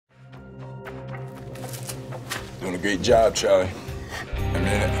Doing a great job, Charlie. I mean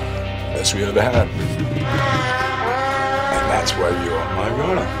it. Best we ever had. And that's why you're my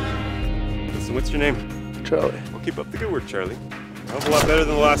runner. Listen, what's your name? Charlie. Well, keep up the good work, Charlie. A whole lot better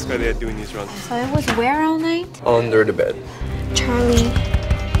than the last guy they had doing these runs. So it was where all night? Under the bed. Charlie,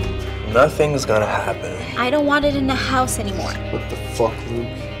 Nothing's gonna happen. I don't want it in the house anymore. What the fuck, Luke?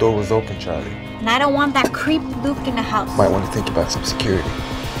 Door was open, Charlie. And I don't want that creep Luke in the house. Might want to think about some security.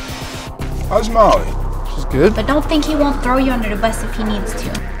 How's Molly? She's good. But don't think he won't throw you under the bus if he needs to.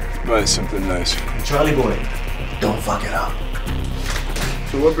 Buy something nice. Charlie boy, don't fuck it up.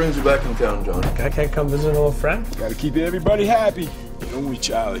 So what brings you back in town, John? I can't come visit an old friend. Gotta keep everybody happy. Don't we,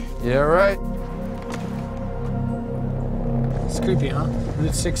 Charlie? Yeah, right. It's creepy, huh? Was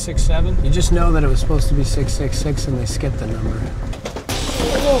it 667? You just know that it was supposed to be 666 and they skipped the number.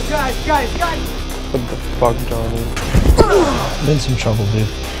 Whoa, guys! What the fuck, Johnny? I'm in some trouble, dude.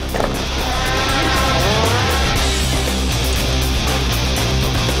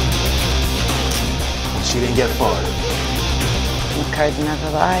 She didn't get far. The cards never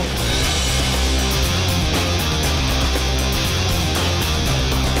lie.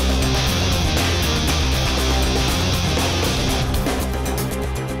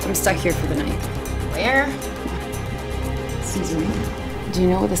 I'm stuck here for the night. Where? Excuse me. Do you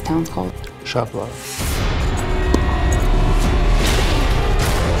know what this town's called? Shop love.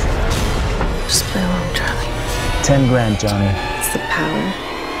 Just play along, Charlie. 10 grand, Johnny. It's the power.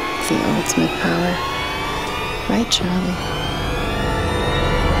 It's the ultimate power. Right, Charlie?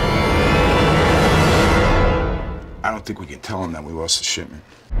 I don't think we can tell him that we lost the shipment.